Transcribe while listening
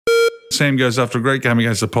Sam goes after a great game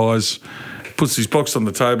against the Pies, puts his box on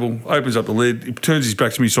the table, opens up the lid, he turns his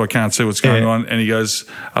back to me so I can't see what's going on, and he goes,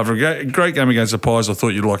 after a great game against the Pies, I thought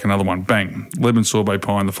you'd like another one. Bang. Lemon sorbet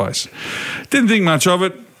pie in the face. Didn't think much of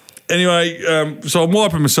it. Anyway, so I'm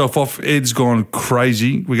wiping myself off. Ed's gone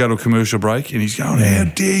crazy. We go to a commercial break, and he's going, how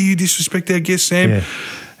dare you disrespect our guest, Sam? Yeah.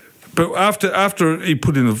 But after he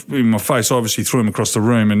put in my face, I obviously threw him across the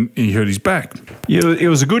room and he hurt his back. Yeah, it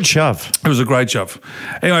was a good shove. It was a great shove.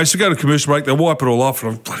 Anyway, so go to commercial break. They wipe it all off,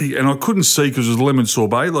 and I couldn't see because it was lemon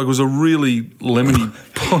sorbet. Like, it was a really lemony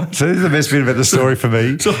pie. So this is the best bit about the story for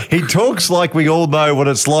me. He talks like we all know what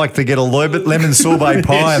it's like to get a lemon sorbet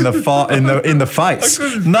pie in the face.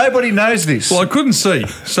 Nobody knows this. Well, I couldn't see.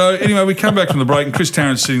 So anyway, we come back from the break, and Chris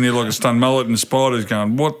Tarrant's sitting there like a stunned mullet, and the Spider's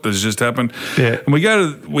going, "What has just happened?" Yeah. And we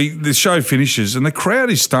go to the show finishes, and the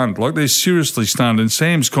crowd is stunned. Like, they're seriously stunned, and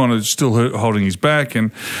Sam's kind of still holding his back.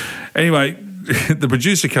 And anyway, the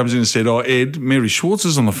producer comes in and said, "Oh, Ed, Mary Schwartz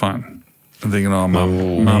is on the phone." I'm thinking, "Oh,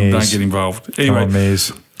 Mum, don't get involved." Anyway,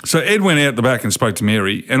 so Ed went out the back and spoke to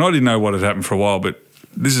Mary, and I didn't know what had happened for a while, but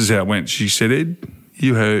this is how it went. She said, "Ed,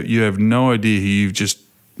 you have no idea who you've just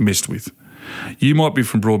messed with. You might be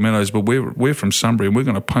from Broadmeadows, but we're from Sunbury, and we're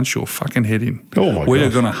going to punch your fucking head in. Oh, my God. We are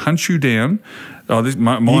going to hunt you down." Oh, this,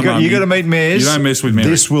 my you got to meet Mares. You don't mess with Mary.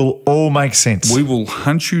 This will all make sense. We will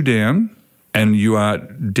hunt you down, and you are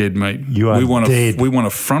dead meat. You are dead. We want a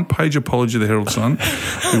front page apology of the Herald Sun.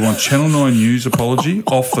 We want Channel 9 News apology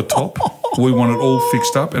off the top. We want it all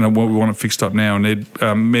fixed up, and we want it fixed up now. And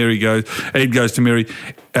Ed goes to Mary,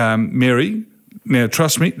 Mary, now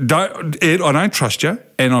trust me, Ed, I don't trust you,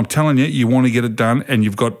 and I'm telling you, you want to get it done, and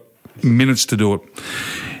you've got minutes to do it.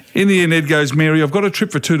 In the end, Ed goes, "Mary, I've got a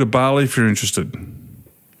trip for 2 to Bali if you're interested."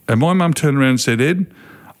 And my mum turned around and said, "Ed,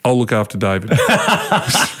 I'll look after David."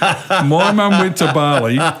 My mum went to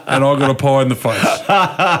Bali, and I got a pie in the face.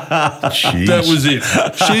 Jeez. That was it.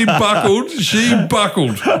 She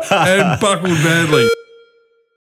buckled, and buckled badly.